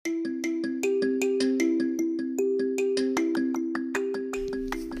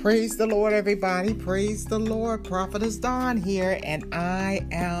Praise the Lord, everybody. Praise the Lord. Prophetess Dawn here, and I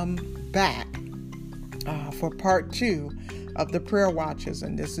am back for part 2 of the prayer watches.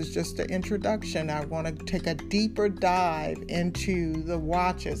 And this is just an introduction. I want to take a deeper dive into the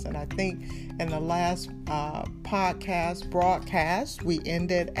watches. And I think in the last broadcast, we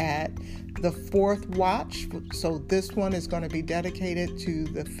ended at the 4th watch. So this one is going to be dedicated to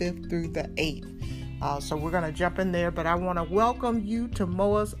the 5th through the 8th. So we're going to jump in there, but I want to welcome you to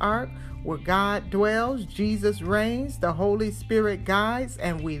Noah's Ark, where God dwells, Jesus reigns, the Holy Spirit guides,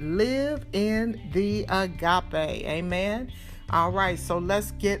 and we live in the agape. Amen. All right, so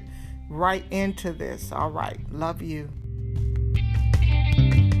let's get right into this. All right, love you.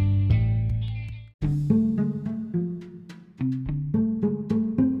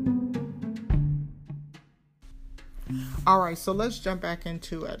 All right, so let's jump back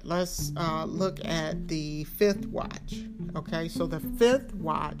into it. Let's look at the 5th watch. Okay, so the 5th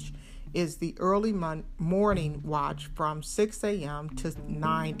watch is the early morning watch from 6 a.m. to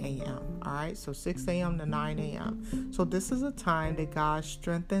 9 a.m. All right, so 6 a.m. to 9 a.m. So this is a time that God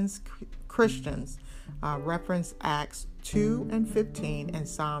strengthens Christians. Reference Acts 2 and 15 and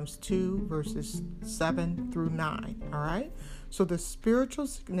Psalms 2 verses 7 through 9. All right. So the spiritual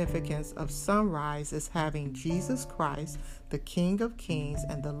significance of sunrise is having Jesus Christ, the King of Kings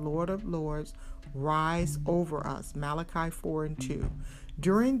and the Lord of Lords, rise over us. Malachi 4 and 2.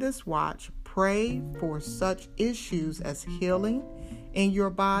 During this watch, pray for such issues as healing in your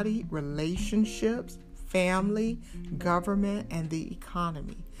body, relationships, family, government, and the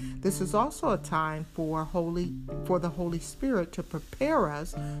economy. This is also a time for the Holy Spirit to prepare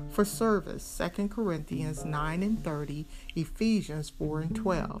us for service. 2 Corinthians 9 and 30, Ephesians 4 and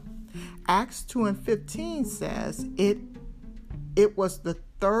 12. Acts 2 and 15 says it was the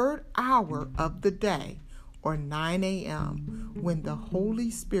 3rd hour of the day, or 9 a.m., when the Holy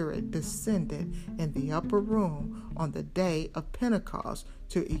Spirit descended in the upper room on the day of Pentecost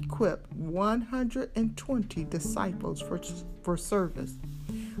to equip 120 disciples for service.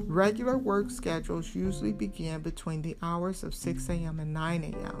 Regular work schedules usually begin between the hours of 6 a.m. and 9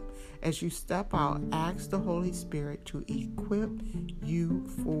 a.m. As you step out, ask the Holy Spirit to equip you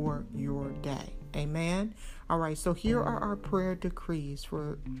for your day. Amen. All right, so here are our prayer decrees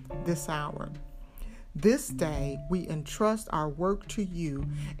for this hour. This day, we entrust our work to you,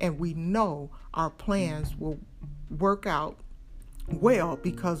 and we know our plans will work out well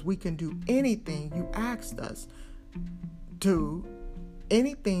because we can do anything you asked us to.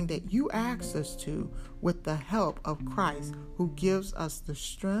 Anything that you ask us to with the help of Christ, who gives us the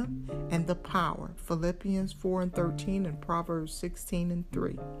strength and the power. Philippians 4 and 13 and Proverbs 16 and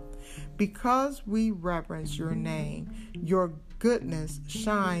 3. Because we reverence your name, your goodness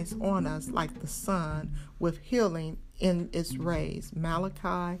shines on us like the sun with healing in its rays.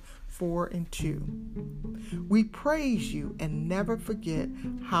 Malachi 4 and 2. We praise you and never forget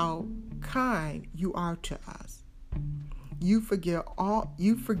how kind you are to us. You forgive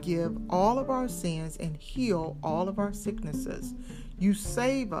all of our sins and heal all of our sicknesses. You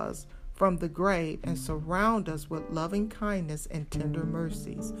save us from the grave and surround us with loving kindness and tender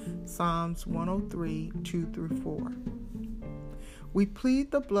mercies. Psalms 103, 2 through 4. We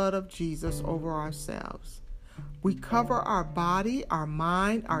plead the blood of Jesus over ourselves. We cover our body, our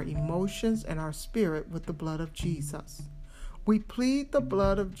mind, our emotions, and our spirit with the blood of Jesus. We plead the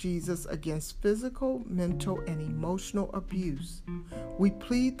blood of Jesus against physical, mental, and emotional abuse. We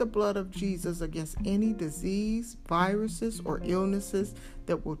plead the blood of Jesus against any disease, viruses, or illnesses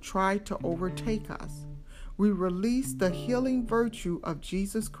that will try to overtake us. We release the healing virtue of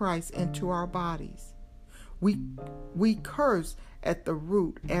Jesus Christ into our bodies. We curse at the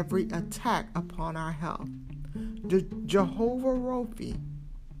root every attack upon our health. Jehovah Rophi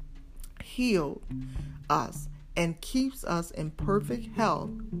healed us and keeps us in perfect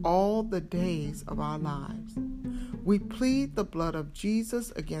health all the days of our lives. We plead the blood of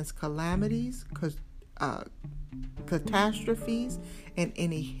Jesus against calamities, catastrophes, and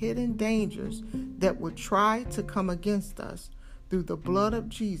any hidden dangers that would try to come against us. Through the blood of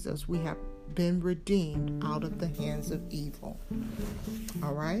Jesus, we have been redeemed out of the hands of evil.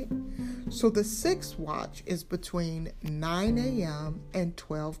 All right? So the 6th watch is between 9 a.m. and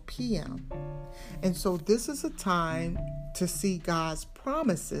 12 p.m. And so this is a time to see God's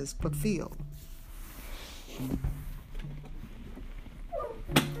promises fulfilled.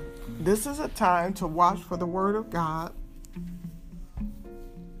 This is a time to watch for the word of God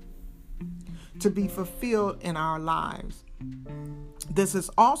to be fulfilled in our lives. This is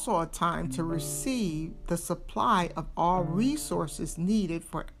also a time to receive the supply of all resources needed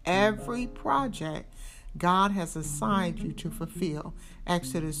for every project God has assigned you to fulfill.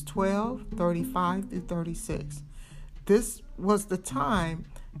 Exodus 12:35-36. This was the time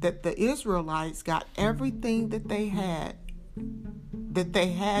that the Israelites got everything that they had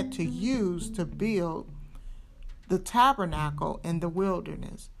to use to build the tabernacle in the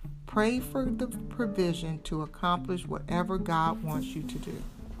wilderness. Pray for the provision to accomplish whatever God wants you to do.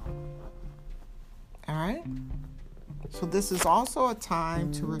 All right? So this is also a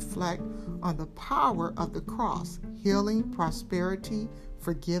time to reflect on the power of the cross, healing, prosperity,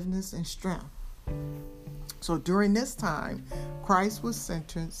 forgiveness, and strength. So during this time, Christ was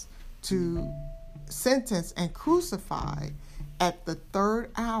sentenced and crucified at the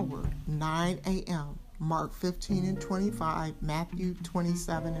third hour, 9 a.m., Mark 15:25, Matthew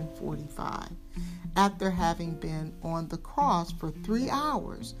 27:45. After having been on the cross for 3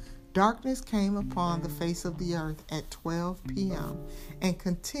 hours, darkness came upon the face of the earth at 12 p.m. and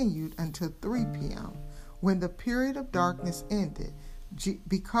continued until 3 p.m. When the period of darkness ended,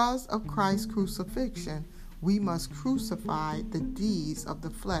 because of Christ's crucifixion, we must crucify the deeds of the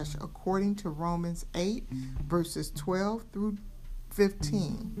flesh according to Romans 8, verses 12 through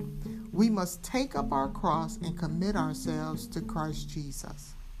 15. We must take up our cross and commit ourselves to Christ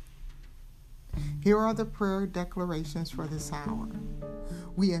Jesus. Here are the prayer declarations for this hour.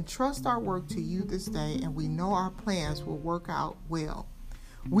 We entrust our work to you this day, and we know our plans will work out well.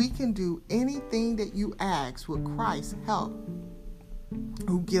 We can do anything that you ask with Christ's help,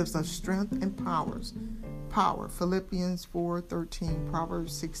 who gives us strength and power. Philippians 4:13,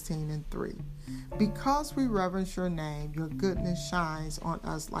 Proverbs 16:3. Because we reverence your name, your goodness shines on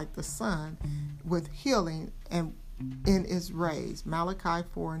us like the sun with healing and in its rays. Malachi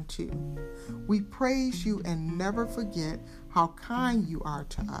 4:2. We praise you and never forget how kind you are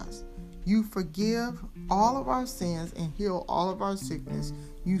to us. You forgive all of our sins and heal all of our sickness.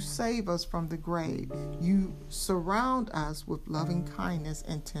 You save us from the grave. You surround us with loving kindness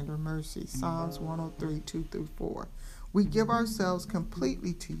and tender mercy. Psalms 103:2-4. We give ourselves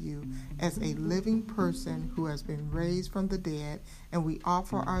completely to you as a living person who has been raised from the dead, and we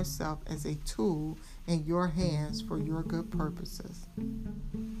offer ourselves as a tool in your hands for your good purposes.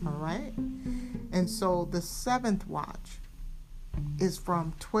 All right? And so the seventh watch is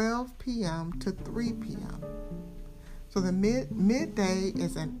from 12 p.m. to 3 p.m. So the midday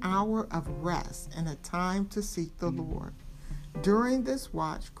is an hour of rest and a time to seek the Lord. During this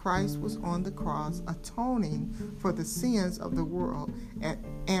watch, Christ was on the cross, atoning for the sins of the world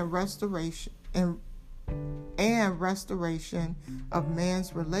and restoration of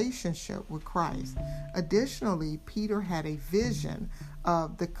man's relationship with Christ. Additionally, Peter had a vision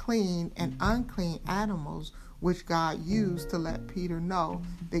of the clean and unclean animals, which God used to let Peter know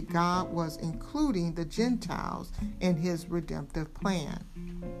that God was including the Gentiles in his redemptive plan.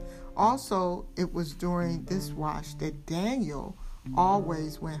 Also, it was during this watch that Daniel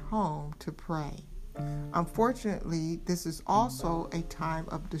always went home to pray. Unfortunately, this is also a time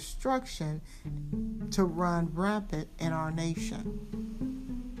of destruction to run rampant in our nation.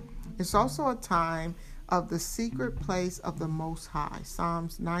 It's also a time of the secret place of the Most High,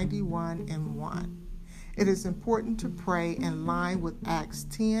 Psalms 91:1. It is important to pray in line with Acts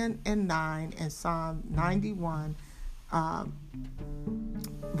 10:9 and Psalm 91,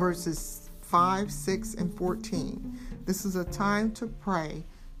 verses 5, 6, and 14. This is a time to pray,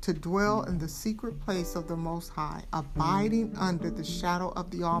 to dwell in the secret place of the Most High, abiding under the shadow of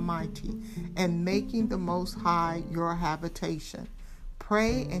the Almighty, and making the Most High your habitation.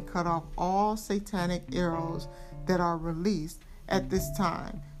 Pray and cut off all satanic arrows that are released at this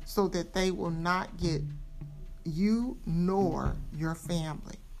time, so that they will not get you nor your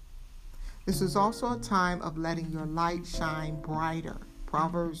family. This is also a time of letting your light shine brighter.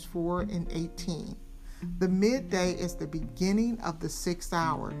 Proverbs 4:18. The midday is the beginning of the 6th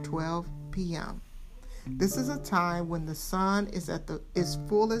hour, 12 p.m. This is a time when the sun is at its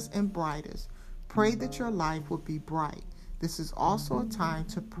fullest and brightest. Pray that your life will be bright. This is also a time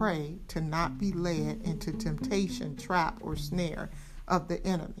to pray to not be led into temptation, trap, or snare of the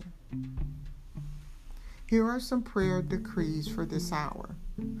enemy. Here are some prayer decrees for this hour.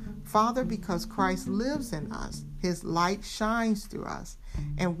 Father, because Christ lives in us, his light shines through us,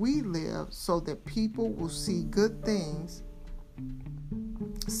 and we live so that people will see the good things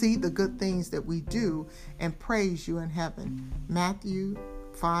that we do and praise you in heaven. Matthew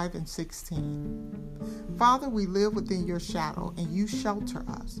 5:16. Father, we live within your shadow, and you shelter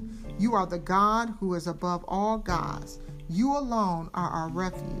us. You are the God who is above all gods. You alone are our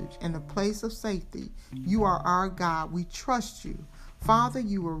refuge and a place of safety. You are our God. We trust you. Father,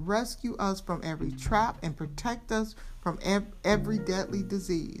 you will rescue us from every trap and protect us from every deadly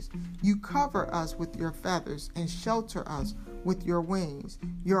disease. You cover us with your feathers and shelter us with your wings.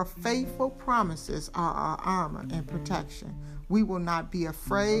 Your faithful promises are our armor and protection. We will not be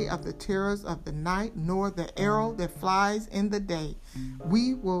afraid of the terrors of the night, nor the arrow that flies in the day.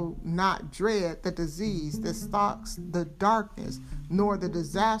 We will not dread the disease that stalks the darkness, nor the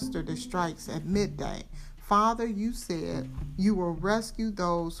disaster that strikes at midday. Father, you said you will rescue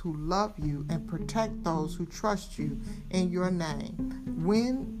those who love you and protect those who trust you in your name.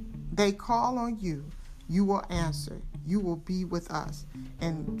 When they call on you, you will answer. You will be with us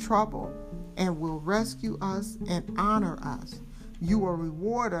in trouble and will rescue us and honor us. You will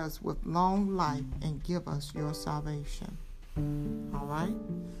reward us with long life and give us your salvation. All right?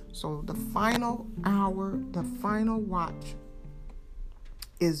 So the final hour, the final watch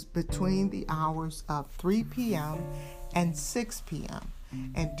is between the hours of 3 p.m. and 6 p.m.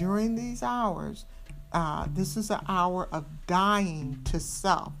 And during these hours, this is an hour of dying to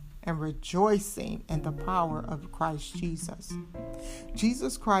self and rejoicing in the power of Christ Jesus.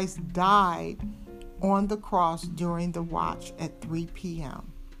 Jesus Christ died on the cross during the watch at 3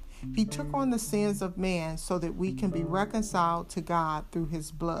 p.m. He took on the sins of man so that we can be reconciled to God through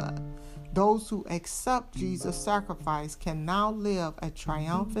his blood. Those who accept Jesus' sacrifice can now live a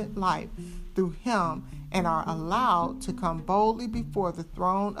triumphant life through him and are allowed to come boldly before the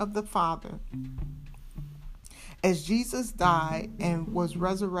throne of the Father. As Jesus died and was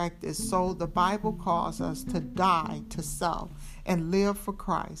resurrected, so the Bible calls us to die to self and live for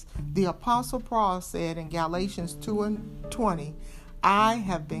Christ. The Apostle Paul said in Galatians 2:20, I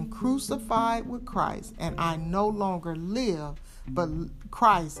have been crucified with Christ, and I no longer live, but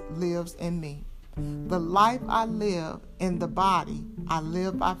Christ lives in me. The life I live in the body, I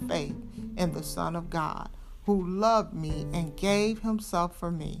live by faith in the Son of God, who loved me and gave himself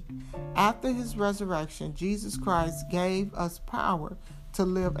for me. After his resurrection, Jesus Christ gave us power to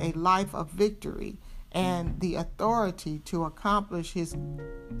live a life of victory and the authority to accomplish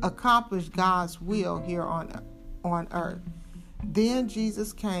God's will here on earth. Then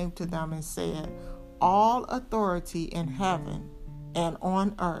Jesus came to them and said, all authority in heaven and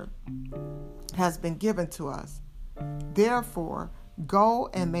on earth has been given to us. Therefore, go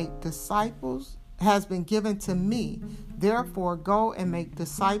and make disciples, has been given to me. Therefore, go and make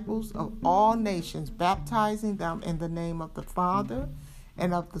disciples of all nations, baptizing them in the name of the Father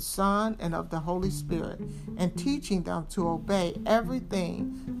and of the Son and of the Holy Spirit, and teaching them to obey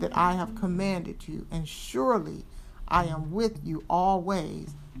everything that I have commanded you. And surely I am with you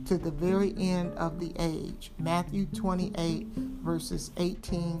always to the very end of the age. Matthew 28, verses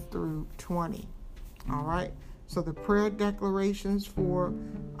 18 through 20. All right. So the prayer declarations for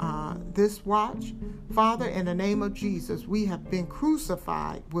this watch. Father, in the name of Jesus, we have been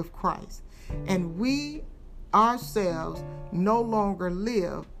crucified with Christ, and we ourselves no longer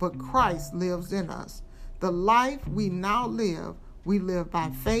live, but Christ lives in us. The life we now live, we live by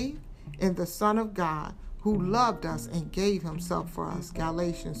faith in the Son of God, who loved us and gave himself for us.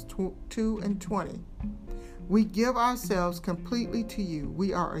 Galatians 2:20. We give ourselves completely to you.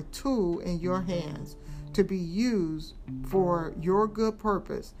 We are a tool in your hands to be used for your good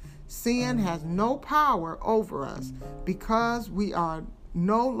purpose. Sin has no power over us because we are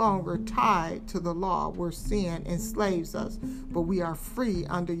no longer tied to the law where sin enslaves us, but we are free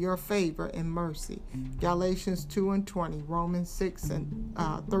under your favor and mercy. Galatians 2:20, Romans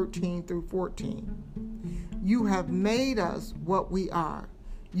 6:13 through 14. You have made us what we are.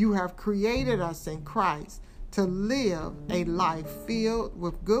 You have created us in Christ to live a life filled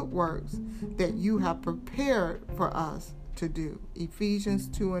with good works that you have prepared for us to do. Ephesians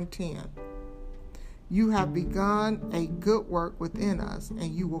 2:10. You have begun a good work within us,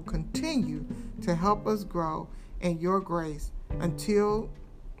 and you will continue to help us grow in your grace until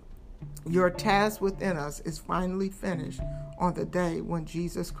your task within us is finally finished on the day when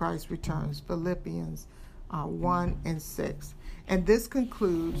Jesus Christ returns. Philippians 1:6. And this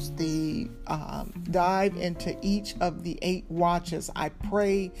concludes the dive into each of the 8 watches. I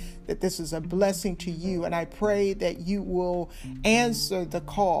pray that this is a blessing to you, and I pray that you will answer the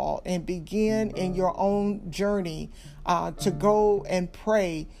call and begin in your own journey to go and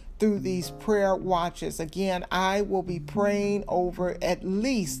pray through these prayer watches. Again, I will be praying over at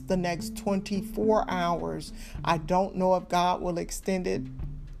least the next 24 hours. I don't know if God will extend it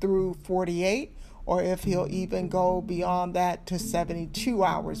through 48 or if he'll even go beyond that to 72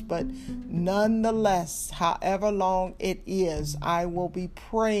 hours. But nonetheless, however long it is, I will be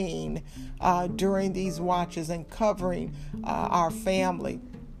praying during these watches and covering our family.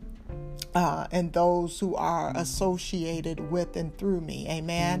 and those who are associated with and through me.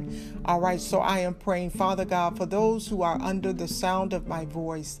 Amen. All right. So I am praying, Father God, for those who are under the sound of my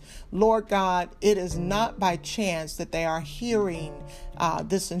voice. Lord God, it is not by chance that they are hearing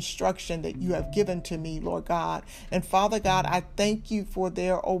this instruction that you have given to me, Lord God. And Father God, I thank you for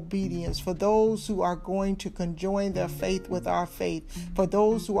their obedience, for those who are going to conjoin their faith with our faith, for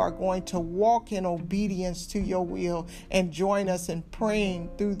those who are going to walk in obedience to your will and join us in praying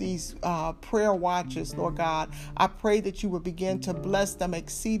through these prayer watches, Lord God. I pray that you would begin to bless them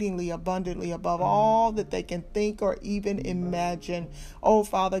exceedingly abundantly above all that they can think or even imagine. Oh,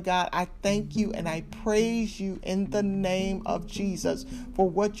 Father God, I thank you and I praise you in the name of Jesus for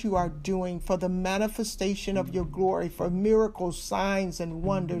what you are doing, for the manifestation of your glory, for miracles, signs, and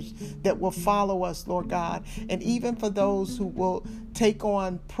wonders that will follow us, Lord God. And even for those who will take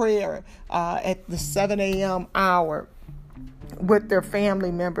on prayer at the 7 a.m. hour with their family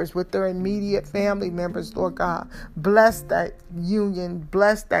members, with their immediate family members, Lord God. Bless that union,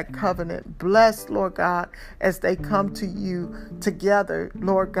 bless that covenant, bless, Lord God, as they come to you together,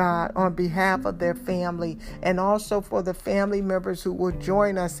 Lord God, on behalf of their family, and also for the family members who will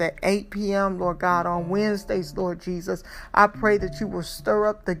join us at 8 p.m., Lord God, on Wednesdays, Lord Jesus. I pray that you will stir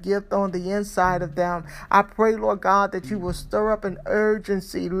up the gift on the inside of them. I pray, Lord God, that you will stir up an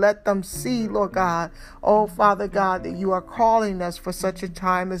urgency. Let them see, Lord God, oh, Father God, that you are calling us for such a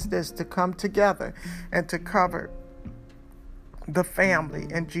time as this to come together and to cover the family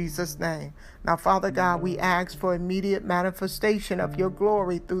in Jesus' name. Now, Father God, we ask for immediate manifestation of your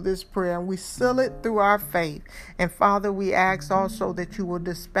glory through this prayer, and we seal it through our faith. And Father, we ask also that you will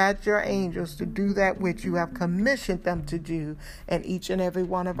dispatch your angels to do that which you have commissioned them to do in each and every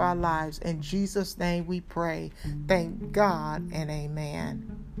one of our lives. In Jesus' name we pray. Thank God and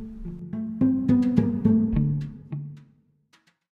amen.